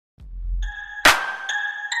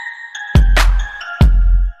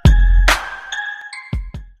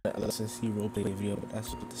LSSE roleplay video, but that's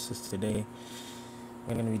what this is today.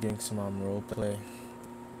 We're gonna be doing some roleplay.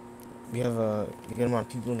 We have a good amount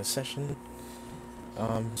of people in the session.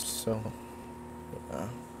 So I'm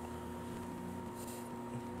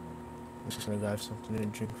just gonna grab something to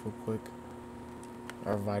drink real quick.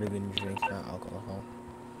 Our vitamin drink, not alcohol.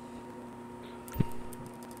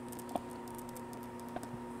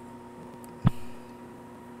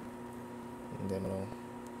 And then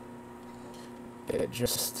get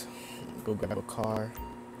just go grab a car.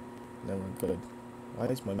 And then we're good. Why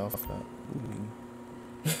is my mouth not moving?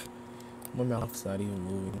 My mouth's not even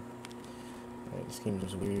moving. Alright, this game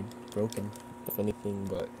is weird, broken, if anything,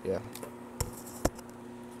 but yeah.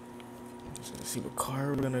 So let's see what car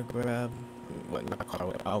we're gonna grab. What, not car,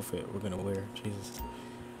 what outfit we're gonna wear. Jesus.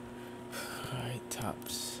 Alright,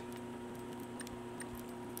 tops.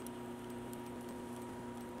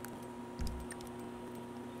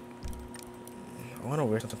 I wanna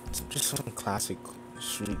wear just some classic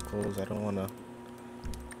street clothes. I'm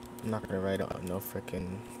not gonna write out no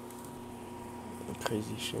freaking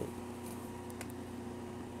crazy shit.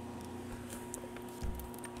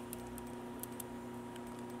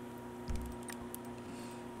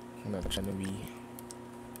 I'm not trying to be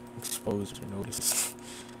exposed or noticed.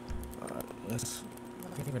 I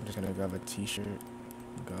think I'm just gonna grab a t-shirt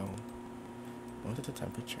and go. What's the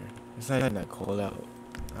temperature? It's not even that cold out.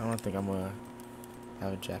 I don't think I'm gonna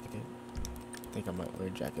have a jacket. I think I might wear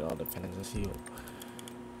a jacket. All depends. Let's see.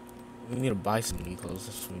 We need to buy some new clothes.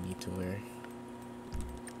 That's what we need to wear.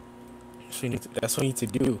 That's what we need to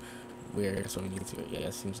do. Wear. That's what we need to. Yeah,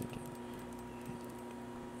 it seems like.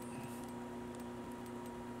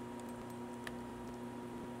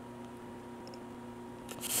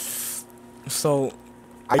 So,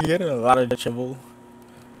 I get in a lot of trouble.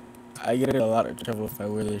 If I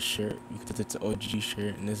wear this shirt because it's an OG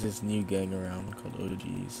shirt and there's this new gang around called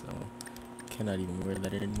OG, so I cannot even wear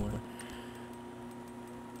that anymore.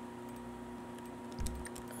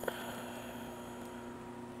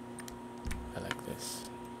 I like this.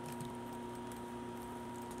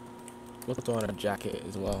 We'll throw on a jacket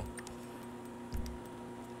as well.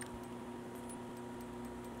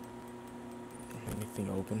 Anything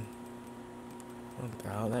open? What the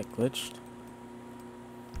hell, that glitched?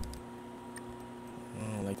 I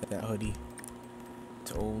don't like that hoodie.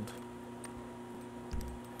 It's old.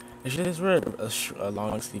 I should just wear a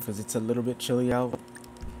long sleeve because it's a little bit chilly out.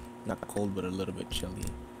 Not cold, but a little bit chilly.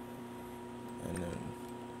 And then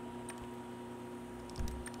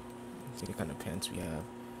let's see what kind of pants we have.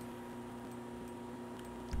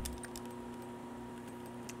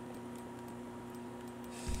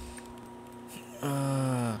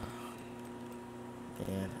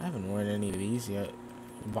 Man, I haven't worn any of these yet.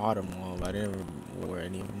 I bought them all, but I never wore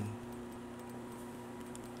any of them.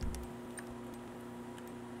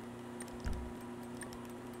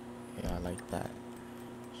 Yeah, I like that.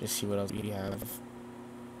 Just see what else we have.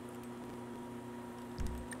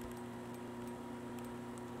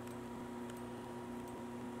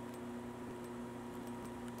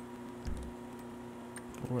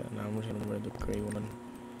 Now I'm just gonna wear the gray one.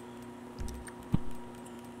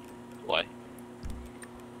 Why?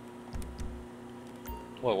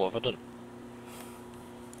 What have I done?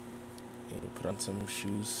 Yeah, put on some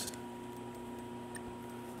shoes.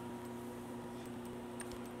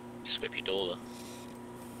 Swip your door.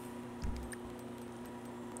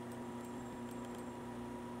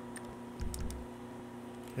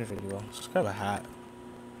 Here we go. Just grab a hat.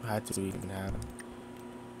 A hat to even have.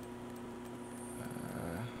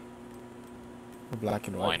 Black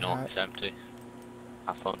and white. Why not? Hat. It's empty.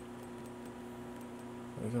 Have fun.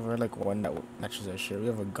 We can wear like one that matches our shirt. We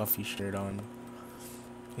have a Guffy shirt on.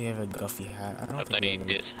 We have a Guffy hat. I don't think we have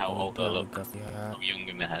this how old I look. Guffy hat. I'm young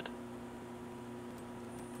in my head.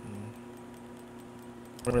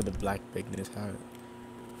 Wear the black bigness hat.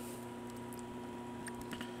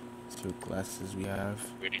 Let's see what glasses we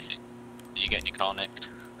have. Really think you getting your car nicked?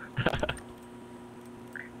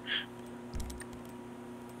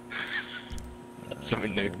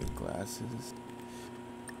 Something new. Glasses.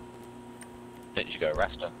 Did you go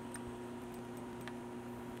arrest her?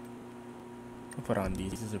 I'll put on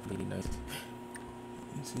these. These are pretty nice.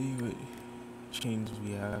 Let's see what chains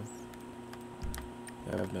we have.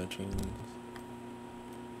 I have no chains.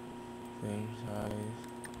 Same size.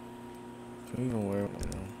 Can we even wear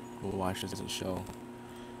Google Watch doesn't show.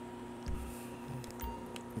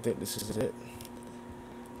 I think this is it.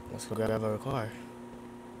 Let's go grab our car.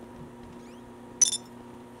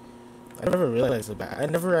 I never realized about I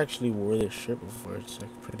never actually wore this shirt before. It's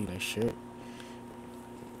like a pretty nice shirt.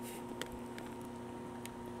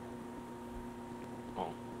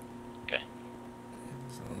 Oh, okay.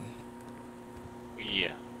 So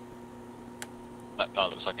that car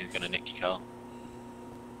looks like he's gonna nick your car.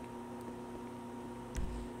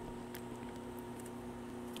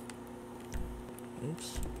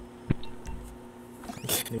 Oops. I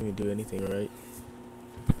can't even do anything right.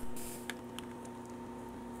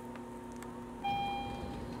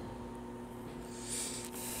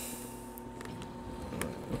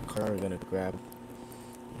 What car are we gonna grab?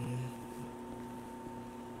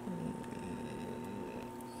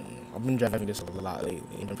 I've been driving this a lot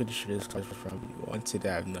lately, and I'm pretty sure this car's probably wanted.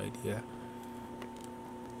 I have no idea.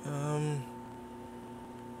 I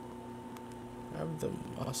have the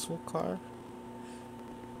muscle car.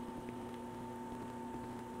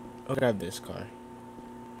 I'll grab this car.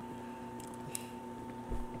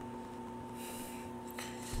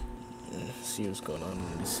 See what's going on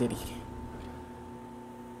in the city.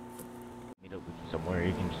 Meet up with you somewhere.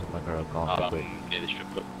 You can just let my girl call quick. Near the strip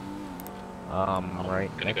club. Right.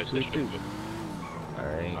 Gonna go to the strip club.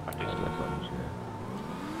 Alright.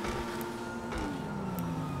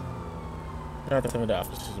 Some of the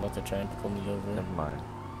officers about to try and pull me over. Never mind.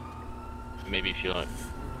 Maybe if you like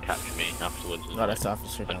capture me afterwards. No, that's the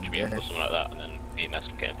officer down punch me there. up or something like that, and then EMS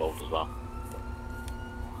can get involved as well.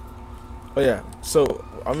 Oh yeah, so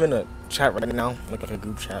I'm in a chat right now, like a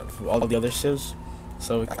group chat with all the other civs,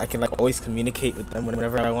 so I can like always communicate with them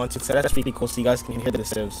whenever I want to. So that's pretty cool. So you guys can hear the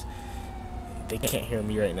civs. They can't hear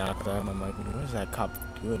me right now because I have my mic. What is that cop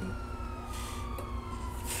doing?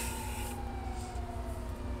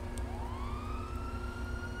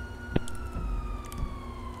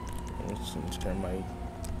 I'm just gonna turn my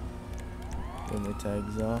gamer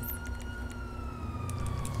tags off.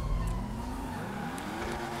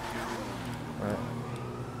 Alright.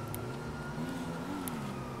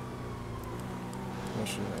 Make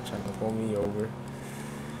sure you're not trying to pull me over.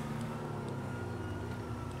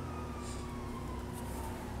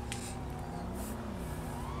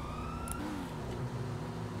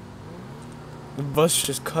 The bus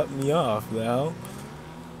just cut me off, now.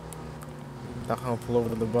 Not gonna pull over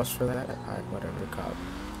to the bus for that? Alright, whatever, cop.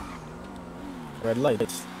 Red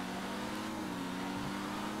lights.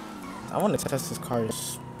 I want to test this car's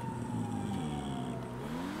speed.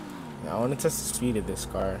 Yeah, I want to test the speed of this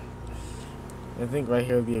car. I think right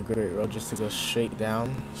here would be a great road just to go straight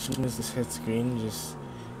down. As soon as this hits green, just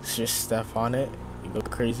step on it. You go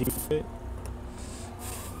crazy with it.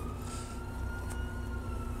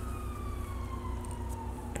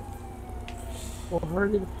 Well,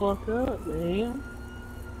 hurry the fuck up, man.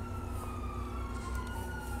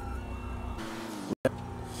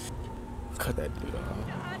 Cut that dude off.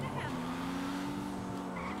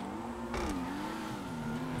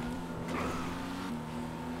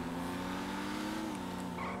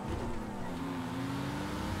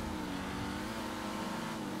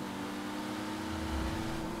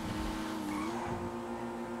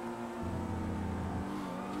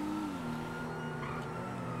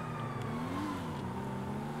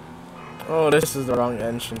 Oh, this is the wrong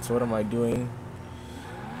entrance. What am I doing?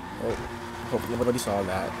 Oh, hope nobody saw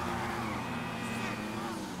that.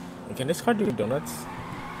 Can this car do donuts?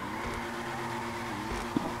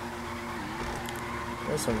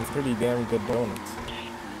 There's some pretty damn good donuts.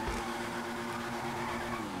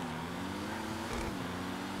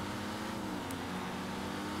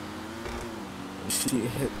 She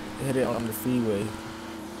hit it on the freeway.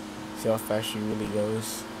 See how fast she really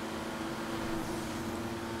goes.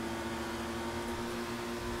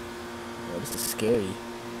 Oh, this is scary.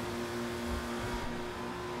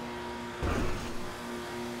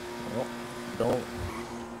 Oh, don't.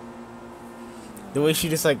 The way she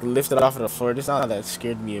just like lifted off of the floor, just now that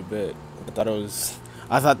scared me a bit. I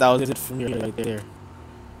thought that was it for me right there.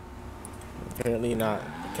 Apparently not.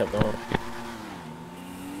 It kept going.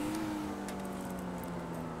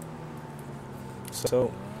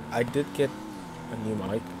 So, I did get a new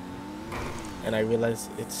mic, and I realized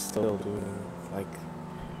it's still doing like.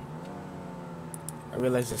 I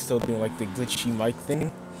realized it's still doing like the glitchy mic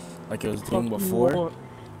thing, like it was doing before.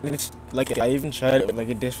 It's like I even tried it with like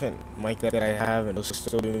a different mic that I have, and it was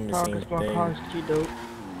still doing the same thing. Car's too dope.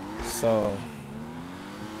 So.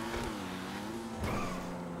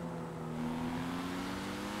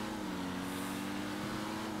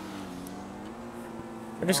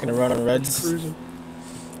 We're just gonna run on reds. It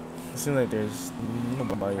seems like there's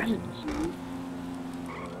nobody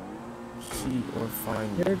see or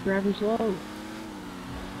find. They're driving slow.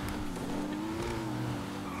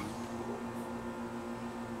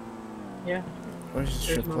 Yeah. Where's the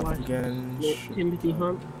strip club again? Timothy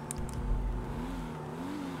Hunt.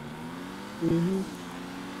 Mm-hmm.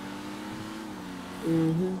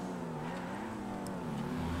 Mm-hmm.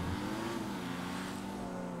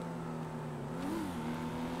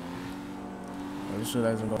 just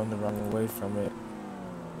realized I'm going the wrong way from it.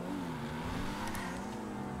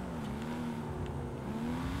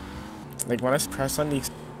 Like when I press on the,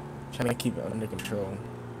 trying to keep it under control.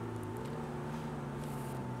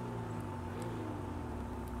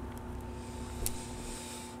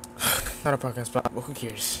 Not a parking spot, but who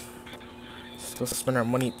cares? Supposed to spend our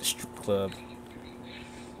money at the strip club.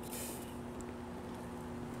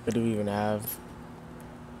 What do we even have?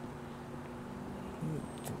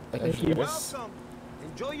 Thank you. Welcome.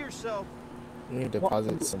 Enjoy yourself. We need to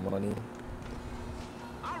deposit some money.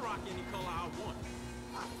 I'll rock any color I want.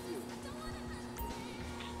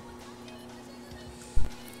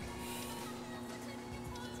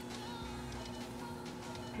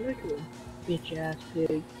 Look at him, bitch ass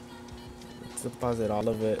pig. Let's deposit all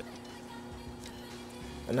of it.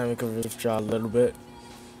 And then we can withdraw a little bit.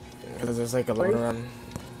 Because there's like a lot around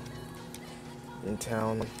in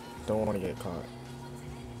town. Don't want to get caught.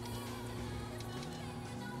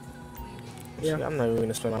 Yeah. See, I'm not even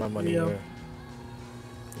gonna spend my money Yeah. here.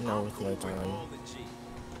 Not with my time. All the G.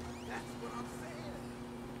 That's what I'm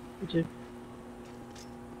saying. Me too.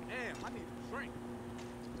 Damn, I need a drink.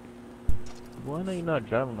 Boy, I know you're not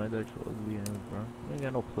driving like that, you ugly ass, bro. You ain't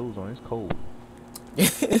got no clothes on, it's cold.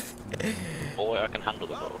 Boy, I can handle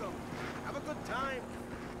the boat. Welcome. Have a good time.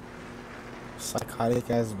 Psychotic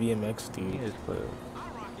ass BMX He dude. is clothes. I'll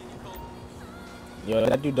rock any color. Yo,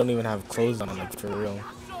 that dude don't even have clothes on, like for real.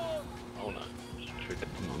 Oh no. Just triggered.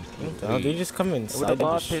 What the hell? They just come Where inside the of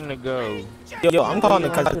ball this shit. pin to go? Yo, I'm calling the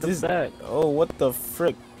Going cops. to the This. back. Oh, what the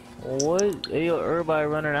frick? What? Hey, yo, everybody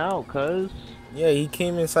running out, cuz. Yeah, he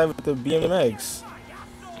came inside with the BMX.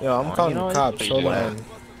 Yo, I'm Oh, calling you know the what? cops. Hold Yeah. on.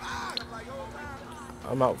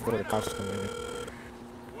 I'm out for the cops coming in.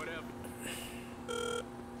 Whatever.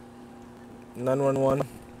 911.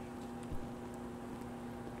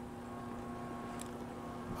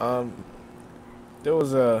 There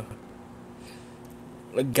was a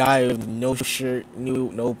guy with no shirt, he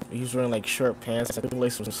was wearing like short pants, I think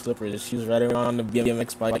like some slippers. He was riding around on the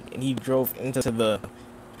BMX bike, and he drove into the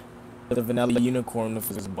vanilla unicorn with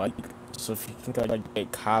his bike. So if you think like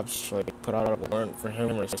get cops to like put out a warrant for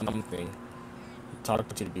him or something, talk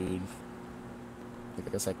to the dude.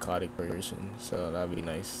 Like a psychotic person, so that'd be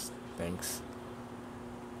nice. Thanks.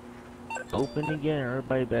 Open again,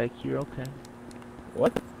 everybody back here, okay.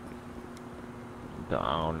 What? I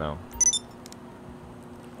don't know.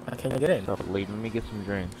 I can't get in. Stop late, let me get some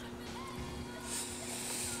drinks.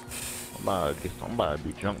 I'm about to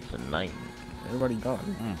be drunk tonight. Everybody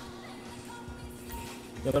gone.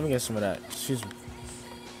 Yeah, let me get some of that. Excuse me.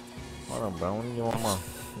 Hold on, bro, when you want more?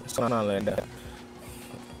 What's going on, Linda?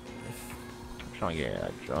 I'm trying to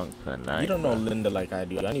get drunk tonight. You don't know bro. Linda like I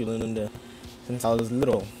do. I knew Linda since I was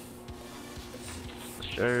little.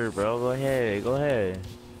 Sure, bro, go ahead, go ahead.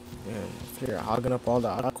 Yeah, if you're hogging up all the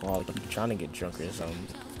alcohol, like you're trying to get drunk or something.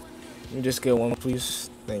 Let me just get one, please.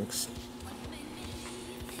 Thanks.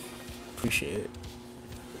 Appreciate it.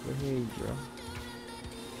 Go ahead, bro.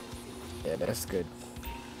 Yeah, that's good.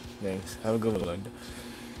 Thanks. Have a good one, Linda.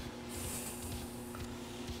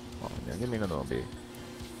 Oh, yeah, give me another one, babe.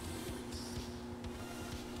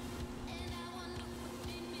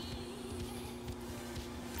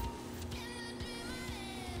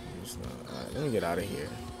 Alright, let me get out of here.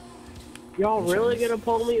 Y'all I'm really trying to- gonna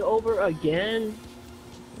pull me over again?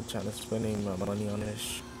 I'm trying to spend my money on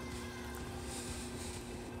this.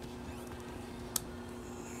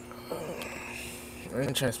 I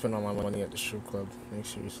ain't trying to spend all my money at the strip club. Like,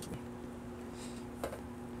 seriously.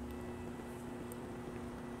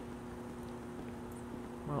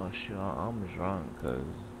 Oh, shit, I'm drunk, cuz.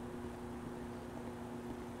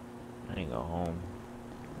 I ain't go home.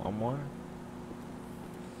 One more?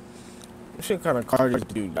 What kind of car this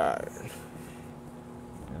dude got?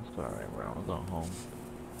 That's alright, bro. I'm going home.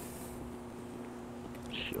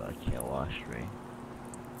 Shoot, I can't wash straight.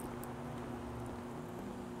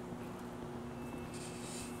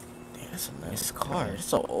 Damn, that's a nice car.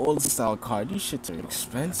 It's an old style car. These shits are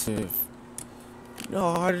expensive. You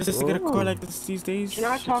know how hard it is to get a car like this these days? Can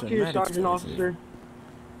I Shits talk are to your mad sergeant expensive. officer?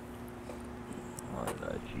 Oh,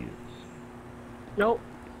 God, Jesus. Nope.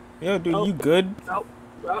 Yo, dude, Oh. you good? Nope.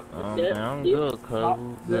 Nope. Man, I'm good, cuz.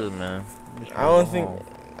 I'm good, man. I'm just I trying don't to think. go home.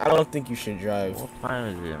 I don't think you should drive. What time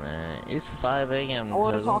is it, man? It's 5 a.m. I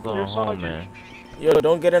wanna cuz. I'm talk to going your home, sergeant. man. Yo,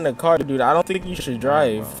 don't get in the car, dude. I don't think you should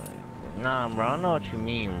drive. Nah, bro. I know what you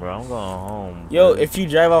mean, bro. I'm going home. Yo, cuz. if you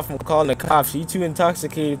drive off, I'm calling the cops. You too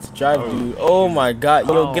intoxicated to drive, Oh, dude. Oh my god.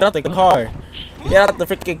 Yo, Oh. get out the car. Get out the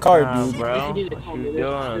freaking car, Nah, dude. bro. You need to What tell you me this.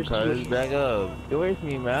 doing, There's cuz? Back up. Get away from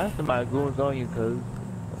me, man. That's my goons on you, cuz.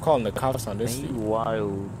 I'm calling the cops on this Man, you dude.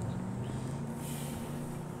 wild.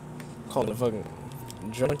 Calling the fucking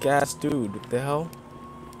Drunk ass dude. What the hell?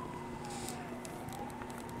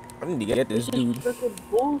 I need to get this This is dude. freaking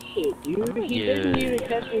bullshit, dude. He didn't Yeah. even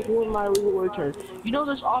catch me doing my legal return. You know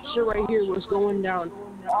this officer right here was going down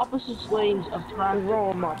opposite lanes of traffic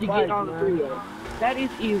to get on the freeway. That is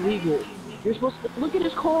illegal. You're supposed to look at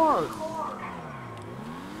his car.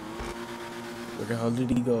 Where the hell did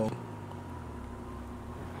he go?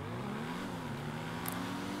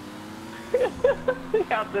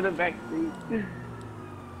 Out to the back seat.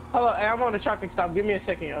 Hello, hey, I'm on the traffic stop. Give me a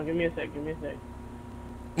second, y'all. Give me a sec.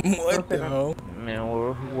 What the hell? Man,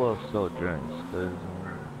 who was so drunk? Cause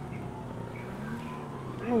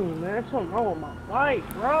Man, there's something wrong with my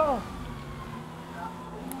bike, bro.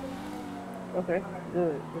 Okay,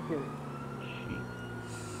 good. Okay.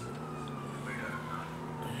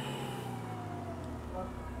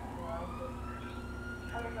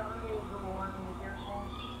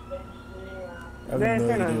 I have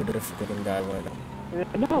no idea where the freaking guy went.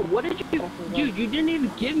 No, what did you do? Dude, you didn't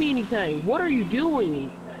even give me anything. What are you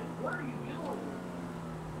doing?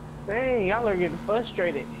 Dang, y'all are getting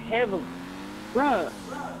frustrated heavily. Bruh,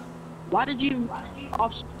 why did you... I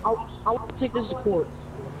want to take this to court.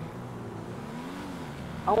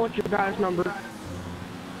 I want your badge number.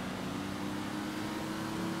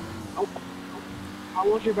 I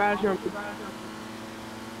want your badge number.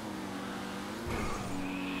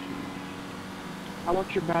 I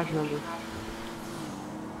want your badge number.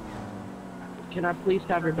 Can I please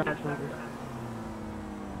have your badge number?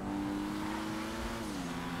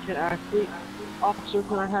 Can I please... Officer,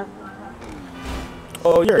 can I have...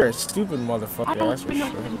 Oh, you're a stupid I motherfucker, don't that's for even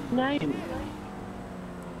know sure. his name.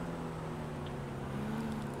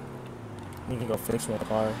 You can go fix my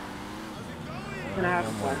car. Can I have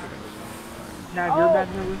your badge? Can I have your badge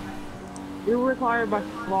number? You're required by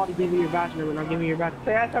law to give me your badge number. Now give me your badge.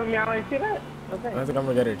 Say that telling me I don't see that? Okay. I think I'm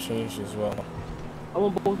gonna get it changed as well. I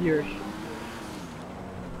want both yours.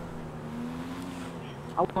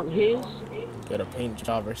 I want his Get a paint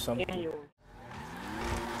job or something. and yours.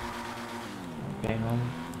 okay, homie.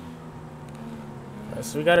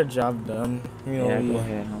 So we got a job done. You know, Yeah, we go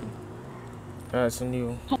ahead, homie. got some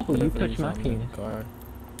new Oh, you deliveries touched my on the penis. car.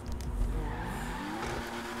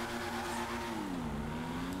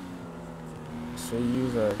 So we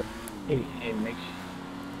use our... Hey,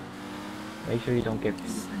 make sure you don't get.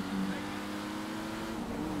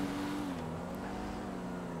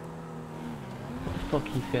 What the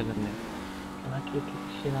fuck you feeling there? Can I kick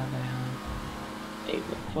the shit out of that, homie? Hey, what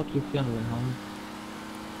the fuck you feeling, homie?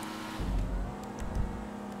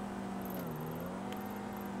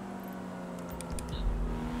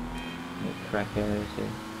 You crackhead ass here.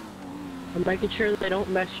 I'm making sure they don't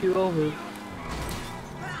mess you over.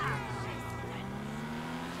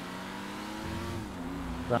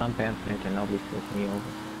 But I'm paying attention, nobody fucks me over.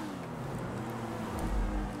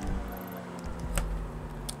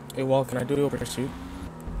 Hey, Walt, can I do a pursuit?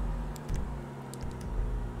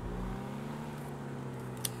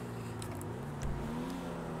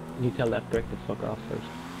 You tell that prick to fuck off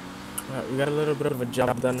first. We got a little bit of a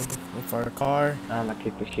job done with our car, I'm gonna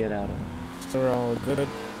kick the shit out of him. so we're all good.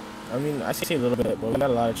 I mean, I say a little bit, but we got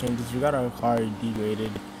a lot of changes. We got our car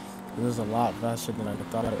degraded. It was a lot faster than I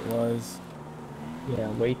thought it was. Yeah,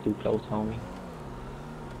 way too close, homie.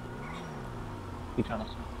 You trying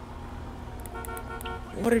to...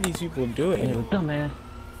 What are these people Hey, doing? dumbass.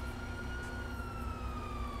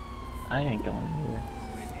 I ain't going anywhere.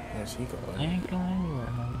 Where's he I going? ain't going anywhere,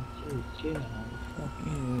 homie. Chill, homie. Fuck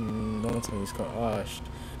you. Don't tell me he's going. Oh,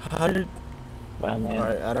 how did... Well, man.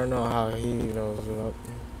 Alright, I don't know how he knows about...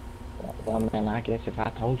 Well, man, I guess if I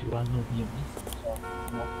told you, I know you.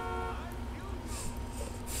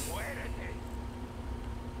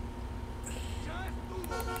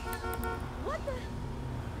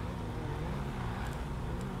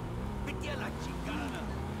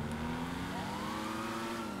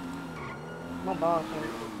 My boss.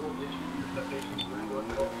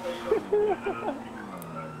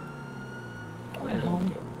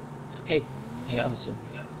 Hey, officer.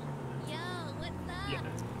 Yo, what's up?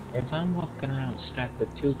 If I'm walking around strapped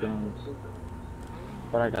with 2 guns,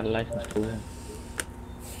 but I got a license for them,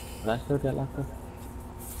 will I still get locked up?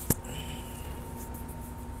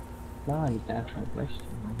 Now I need to ask my question,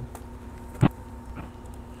 man.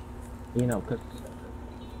 You know, cause...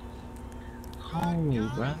 Homie,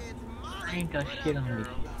 bruh. I ain't got shit on me.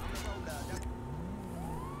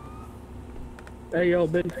 Hey, yo,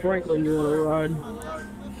 Ben Franklin, you wanna ride?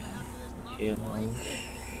 Chill, homie.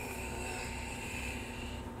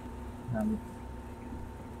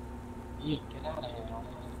 Yeah, get out of here,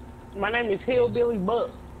 homie. My name is Hillbilly Buck.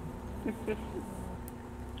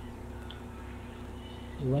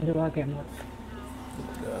 When do I get my...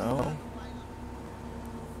 No.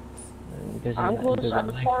 I'm close.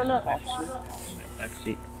 I'm far enough, officer. Let's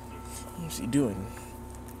see. What's he doing?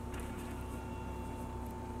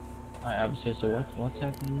 Alright, officer, so what's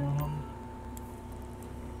happening now, homie?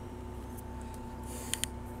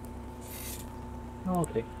 Oh,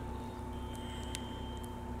 okay.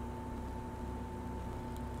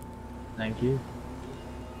 Thank you.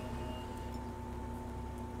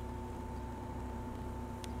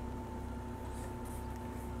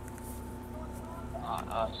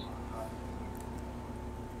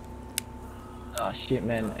 Oh shit,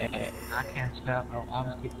 man. I can't spell. Oh, I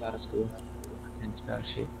was kicked out of school. I can't spell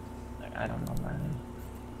shit. Like, I don't know my name.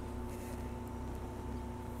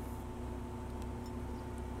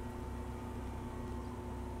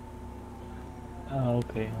 Oh,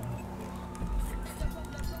 okay.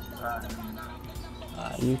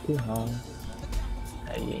 You too, home.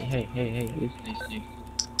 Hey, listen.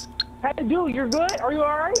 Hey, dude, you're good? Are you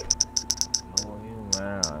alright? Oh, you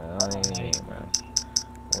man.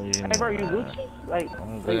 Hey, bro, you Gucci? Like,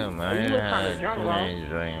 I'm good, man. you look kind of drunk, bro.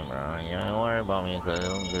 Dream, bro. You ain't worry about me, cause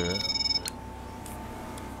I'm good.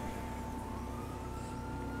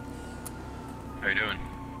 How you doing?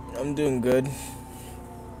 I'm doing good.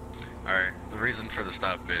 Alright, the reason for the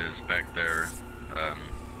stop is back there,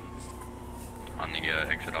 on the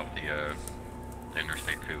exit off the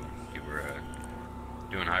Interstate 2. You were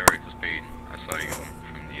doing high rates of speed. I saw you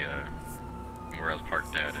from the where I was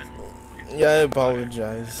parked at, and Yeah, I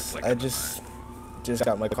apologize. I just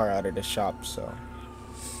got my car out of the shop, so.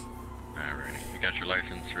 Alright, you got your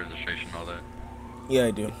license, registration, all that? Yeah,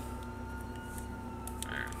 I do.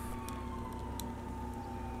 Alright.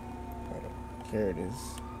 Here it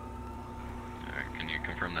is. Alright, can you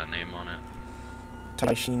confirm that name on it?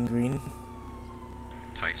 Tysheen Green.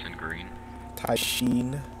 Tyson Green?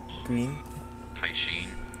 Tysheen Green. Tysheen?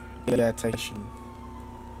 Yeah, Tysheen.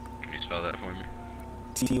 Can you spell that for me?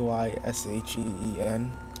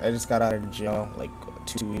 Tysheen. I just got out of jail like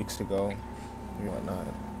 2 weeks ago and whatnot.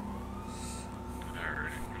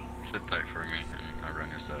 Alright. Sit tight for me, and I'll run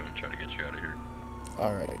this out and try to get you out of here.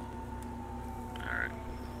 Alright. Alright.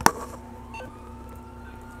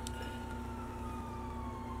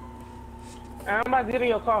 I'm about to get in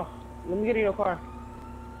your car. Let me get in your car.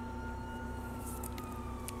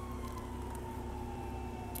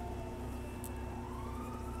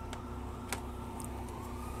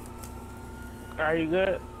 Are you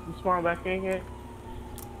good? You spawn back in here?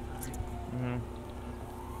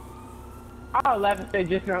 I was laughing if they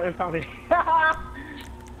just now impounded.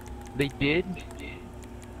 They did?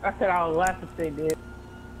 I said I was laughing if they did.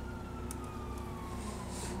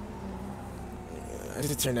 I had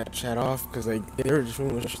to turn that chat off because like they were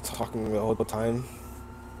just talking the whole time.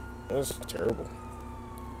 It was terrible.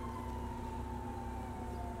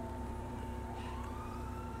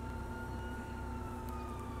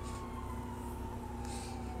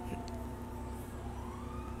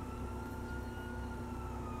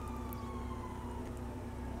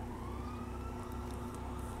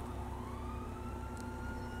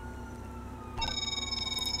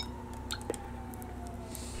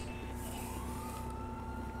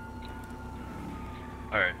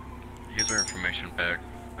 Alright, here's our information back.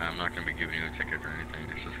 I'm not going to be giving you a ticket or anything.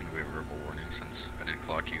 It's just going to be a verbal warning since I did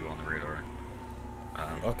clock you on the radar.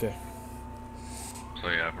 Okay. So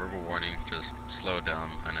yeah, verbal warning, just slow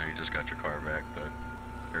down. I know you just got your car back, but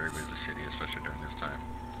very busy city, especially during this time.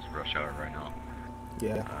 It's rush hour right now.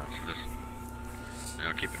 Yeah. So just, you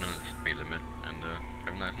know, keep it on the speed limit, and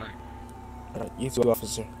have a nice night. Alright, you too,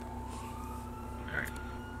 officer. Alright.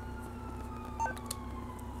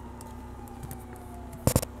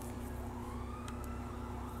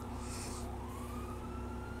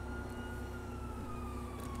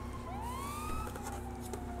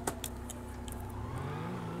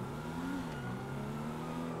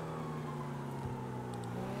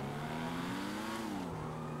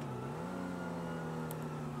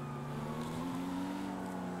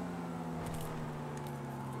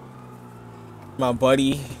 My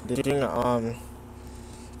buddy, the thing,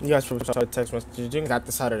 you guys probably saw the text message. The thing got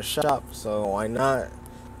this out of the shop, so why not?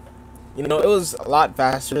 You know, it was a lot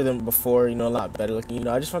faster than before. You know, a lot better looking. You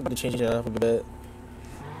know, I just wanted to change it up a bit.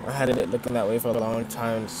 I had it looking that way for a long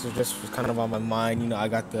time, so it just was kind of on my mind. You know, I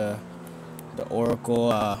got the Oracle,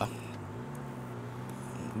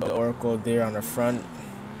 there on the front.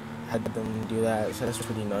 Had them do that, so that's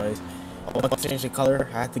pretty nice. I want to change the color.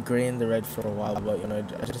 I had the gray and the red for a while, but you know,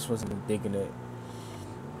 I just wasn't digging it.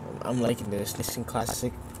 I'm liking this. This is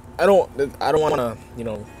classic. I don't want to, you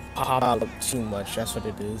know, pop out too much. That's what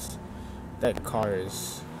it is. That car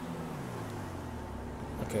is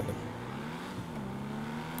okay.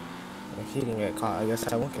 If he didn't get caught, I guess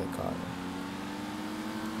I won't get caught.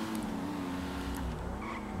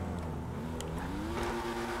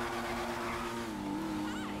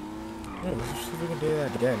 Yeah, let's see if we can do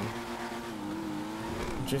that again.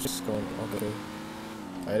 Just going, okay.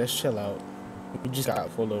 Alright, let's chill out. We just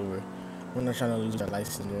got pulled over. We're not trying to lose our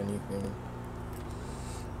license or anything.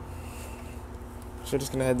 So we're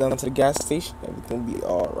just gonna head down to the gas station. Everything will be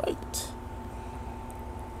alright.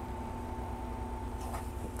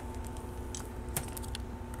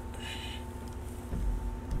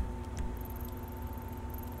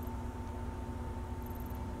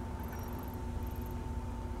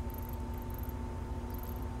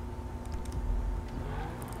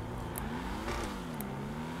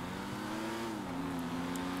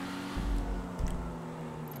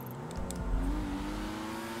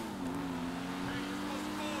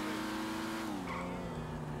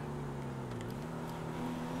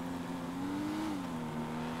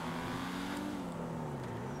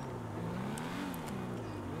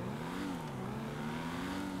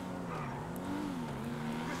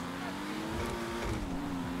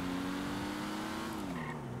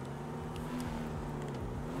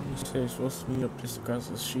 They're supposed to meet up just across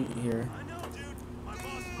the street here.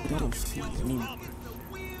 I don't see any.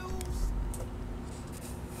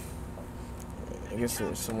 I guess there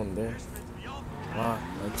was someone there. Ah,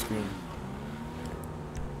 light screen.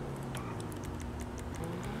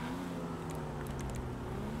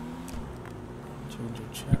 Change your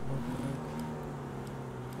chat real quick.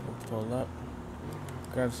 We'll pull up.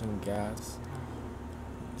 Grab some gas.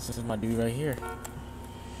 This is my dude right here.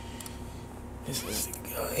 This is the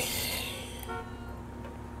guy.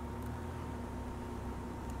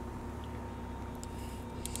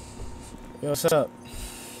 Yo, what's up?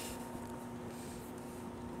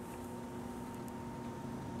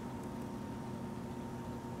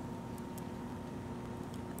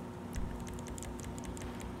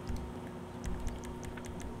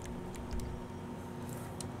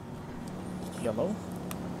 Yellow?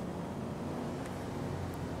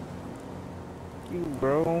 You,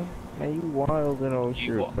 bro. Man, you wild and old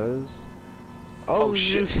shit, cuz. Oh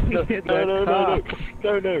shit! No, hit that cop.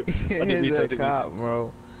 No. Hit that cop,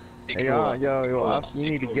 bro. Hey, yo,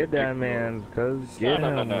 you need to get that man, cuz. Get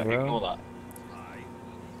him, bro.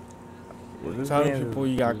 How many people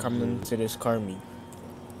you got coming to this car meet?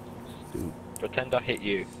 Dude. Pretend I hit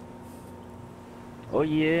you. Oh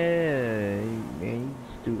yeah, man, you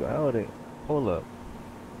stupid out it. Hold up.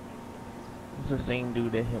 It's the same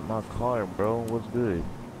dude that hit my car, bro. What's good?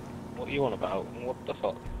 What are you on about? What the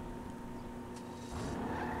fuck?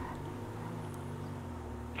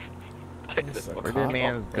 Where did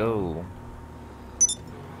man go?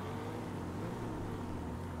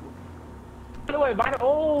 By the way,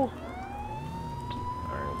 oh!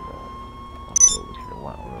 Alright, bro. I'll throw this shit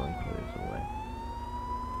out really put this away.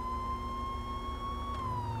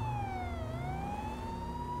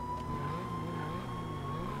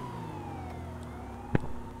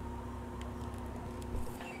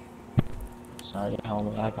 Sorry,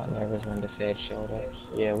 homie, I got nervous when the Fed showed up.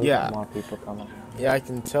 Yeah, we got more people coming. Yeah, I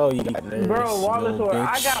can tell you got nervous. Bro, Wallace, little bitch.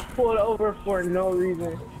 I got pulled over for no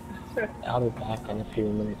reason. I'll be back in a few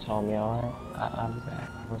minutes, homie, alright? I'll be back.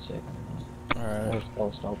 1 second. Alright. Let's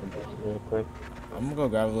post open this real quick. I'm gonna go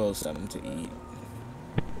grab a little something to eat.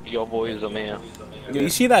 Your boy is a man. Yo, you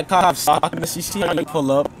see that cop stalking us? You see how you pull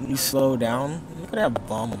up, you slow down? Look at that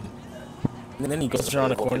bum. And then he goes around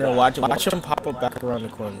the corner. Watch him pop up back around the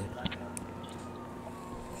corner.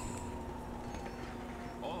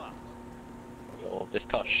 Yo, this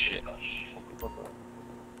car's shit.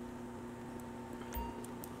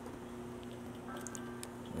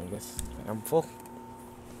 I guess I'm full.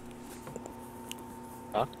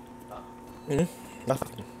 Huh?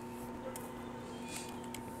 Nothing.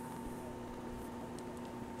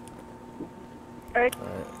 Hey. Alright.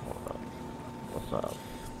 What's up?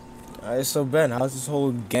 Alright, so Ben, how's this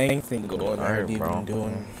whole gang thing going? How have you been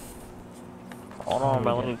doing? Hold on,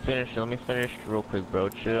 man. Let me finish real quick, bro.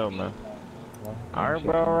 Chill, man. Alright,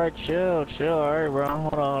 bro. Alright, chill. Alright, bro.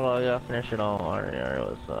 Hold on. I gotta finish it all. Alright.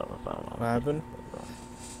 What's up? What happened?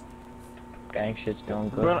 Gang shit's going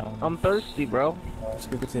good. Bro, homie. I'm thirsty, bro. It's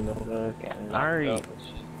good to know. Good, getting Alright. knocked up.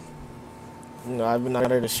 You know, I've been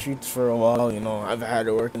out of the streets for a while, you know, I've had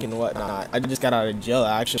to work and whatnot. I just got out of jail,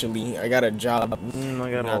 actually. I got a job.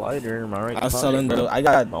 I got a lighter in my right I was pocket, selling bro. I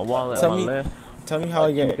got, my wallet tell on me, my left. tell me how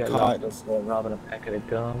I get You caught. locked up for robbing a packet of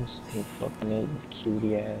gums. You fucking ate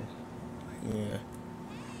cutie ass. Yeah.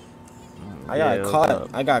 Yeah,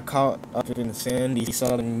 what's I got caught up in Sandy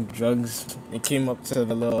selling drugs. They came up to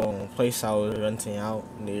the little place I was renting out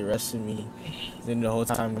and they arrested me. Then the whole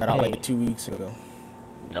time got out like 2 weeks ago.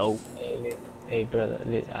 No. Hey, brother,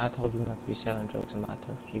 I told you not to be selling drugs in my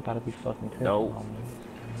turf. You gotta be fucking careful, No. homie.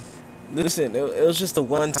 Listen, it was just a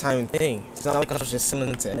one-time thing. It's not like I was just selling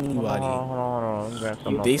it to anybody. Hold on. Let me grab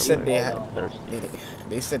some They real said quick. they I'm had, thirsty.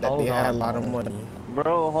 they said that they Hold had a on, lot of homie. money.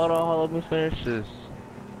 Bro, hold on, let me finish this.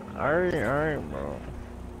 Alright, bro.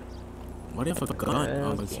 What if a gun?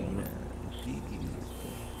 Oh, Okay, listen, man.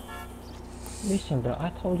 Listen, bro, I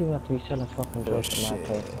told you not to be selling fucking oh drugs in my shit.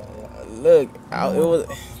 turf. Look, it was.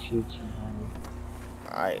 Shoot you, homie.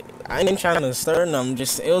 I ain't trying to stir them.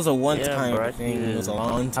 Just it was a Yeah, one-time bro, I see thing. It was this. a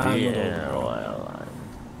long time ago. Yeah, Bro. well,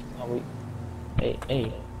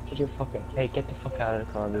 Hey, get your fucking, get the fuck out of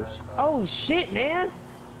the car, dude. Oh shit, man!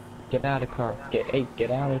 Get out of the car.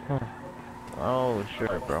 Get out of the car. oh,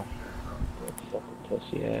 sure, bro. Fucking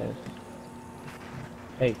pussy ass.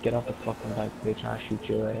 Hey, get off the fucking bike, bitch. I'll shoot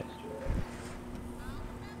your ass.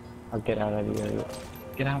 I'll get out of the area.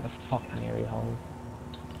 Get out of the fucking area, homie.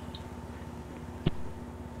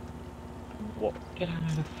 What? Get out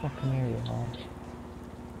of the fucking area, homie.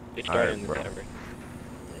 Alright, bro.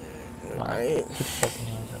 I ain't. Get the fucking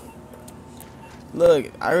hands up.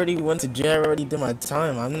 Look, I already went to jail. I already did my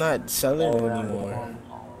time. I'm not selling it anymore.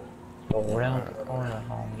 Go around the corner,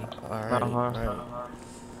 homie. Alright, alright.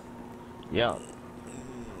 Yeah.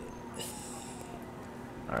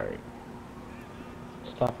 Alright.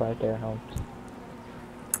 Stop right there, homie.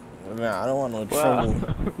 Man, I don't want no trouble.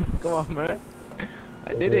 Come on, man.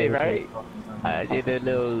 I did it, right? I did a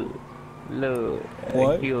little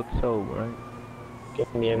What? heel toe, right?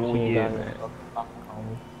 Give me everything you yeah, got in man. your fucking pocket,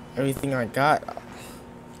 homie. Everything I got.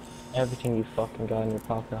 Everything you fucking got in your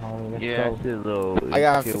pocket, homie. Let's Yeah, go. it's a little. I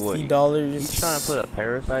got you $50. trying to put a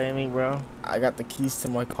parasite in me, bro? I got the keys to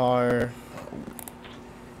my car.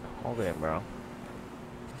 Okay, bro.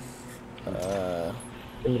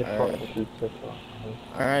 Give me the Alright. fucking pizza,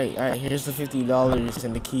 homie. Alright. Here's the $50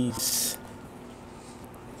 and the keys.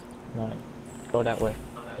 Alright. Go that way.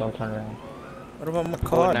 Don't turn around. What about my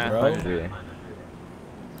car, bro? 900.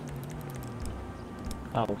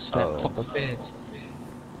 Oh, snap. Oh. Fuck the feds.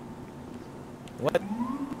 What?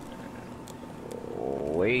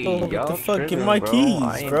 Wait, Oh, what y'all the fuck? Get tripping, my bro. keys,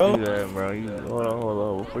 I ain't bro. do that, bro. You hold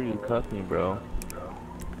on, before you cuff me, bro.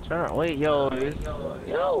 Turn. Wait, yo,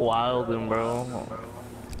 yo, wildin', bro.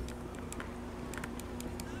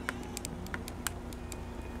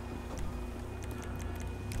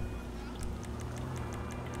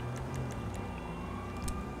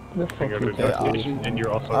 The fuck Bring you over to got? investigation, and you're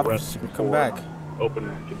also Officer, arrested come for back.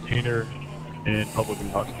 open container and public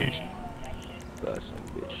intoxication. That's some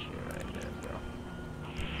bitch shit right there, bro.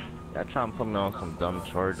 Y'all trying to put me on some dumb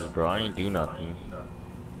charges, bro. I ain't do nothing.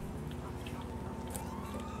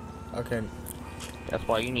 Okay. That's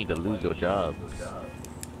why you need to lose your job.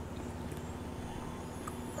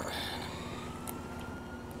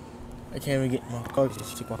 I can't even get my car because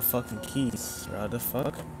he took my fucking keys, bro. The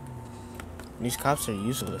fuck? These cops are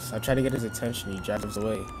useless. I try to get his attention, he drives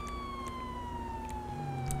away.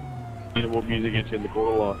 And it will be used against you in the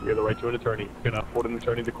court of law. You have the right to an attorney. You cannot afford an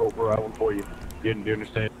attorney to court where I will for you. Do you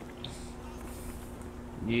understand?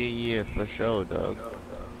 Yeah, for sure, dog.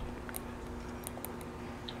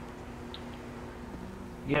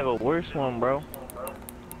 You have a worse one, bro.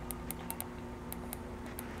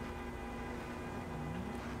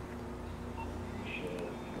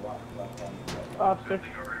 Officer,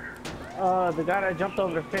 the guy that jumped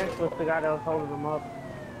over the fence was the guy that was holding him up.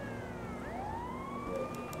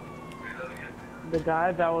 The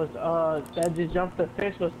guy that was, that just jumped the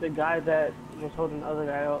fence was the guy that was holding the other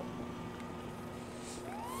guy up.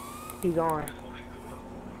 He's on.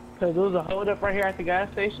 Cause there was a hold up right here at the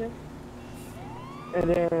gas station. And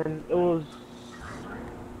then it was,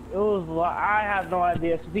 I have no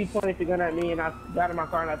idea. Cause he pointed the gun at me and I got in my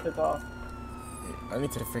car and I took off. I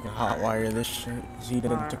need to freaking hotwire this shit. He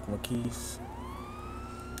didn't took my keys.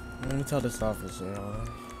 Let me tell this officer, hold on.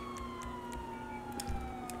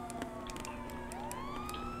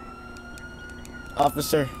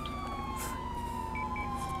 Officer.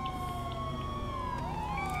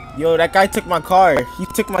 Yo, that guy took my car. He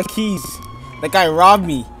took my keys. That guy robbed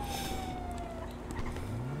me.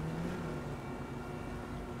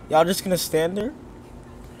 Y'all just gonna stand there?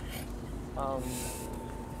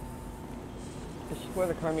 Where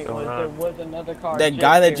the car meet was, there was another car. That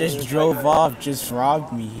guy that just drove off just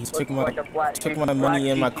robbed me. He took my money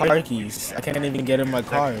and my car keys. I can't even get in my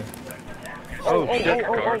car. Oh, shit.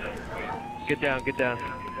 Get down, get down.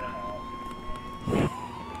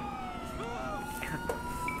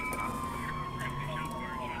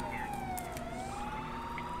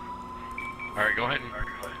 Alright, go ahead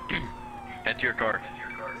and head to your car.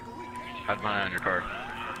 Have my eye on your car.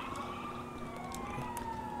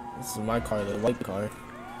 This is my car, the white car.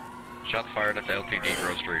 Shots fired at the LTD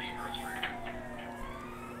grocery.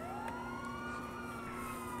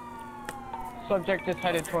 Subject is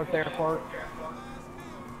headed towards the airport.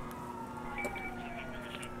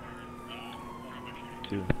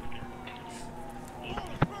 Two.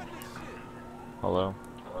 Hello.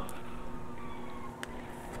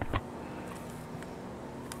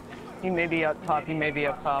 He may be up top, he may be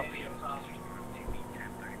up top.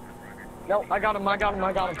 No, I got him, I got him,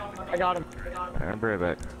 I got him. I got him. Alright, bring it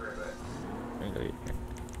back.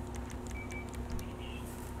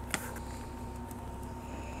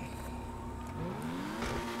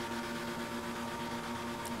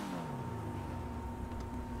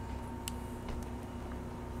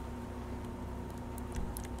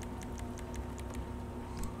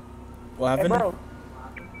 What Hey, happened? bro.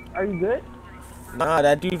 Are you good? Nah,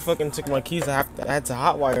 that dude fucking took my keys. I had to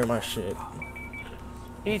hotwire my shit.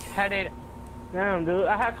 He's headed. Damn, dude.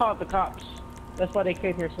 I had called the cops. That's why they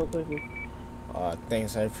came here so quickly. Aw,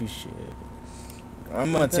 thanks. I appreciate it.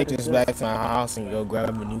 I'm gonna take this back to my house and go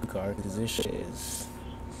grab a new car because this shit is,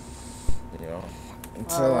 you know,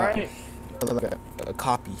 until I get a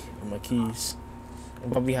copy of my keys. I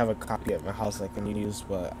probably have a copy at my house I can use,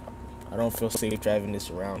 but I don't feel safe driving this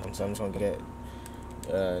around, so I'm just gonna get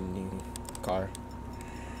a new car.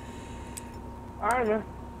 Alright, man.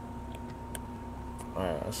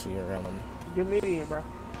 Alright, I'll see you around. Good meeting you, bro.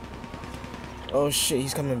 Oh shit,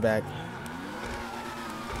 he's coming back.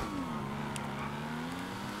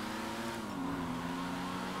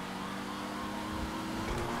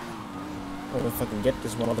 I'm gonna fucking get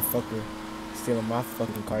this motherfucker stealing my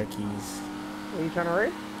fucking car keys. Are you trying to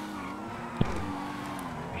race?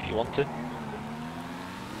 If you want to.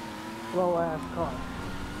 Slow ass car.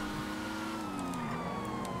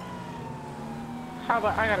 How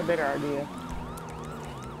about, I got a better idea.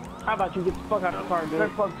 How about you get the fuck out of the car, dude?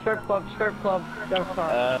 Strip club, strip club, strip club. Get out of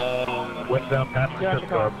the car. Westbound past the strip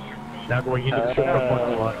club. Now going into the strip club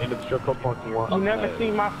parking lot. Into the strip club parking lot. You never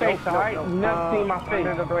see my face, alright? You never see my face.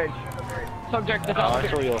 Under the bridge. Subject is I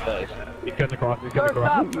saw your face. He's cutting across. He's cutting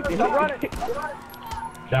across. Stop running.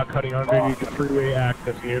 Now cutting underneath the freeway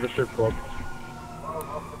access near the strip club.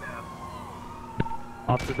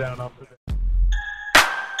 Officer down, officer down.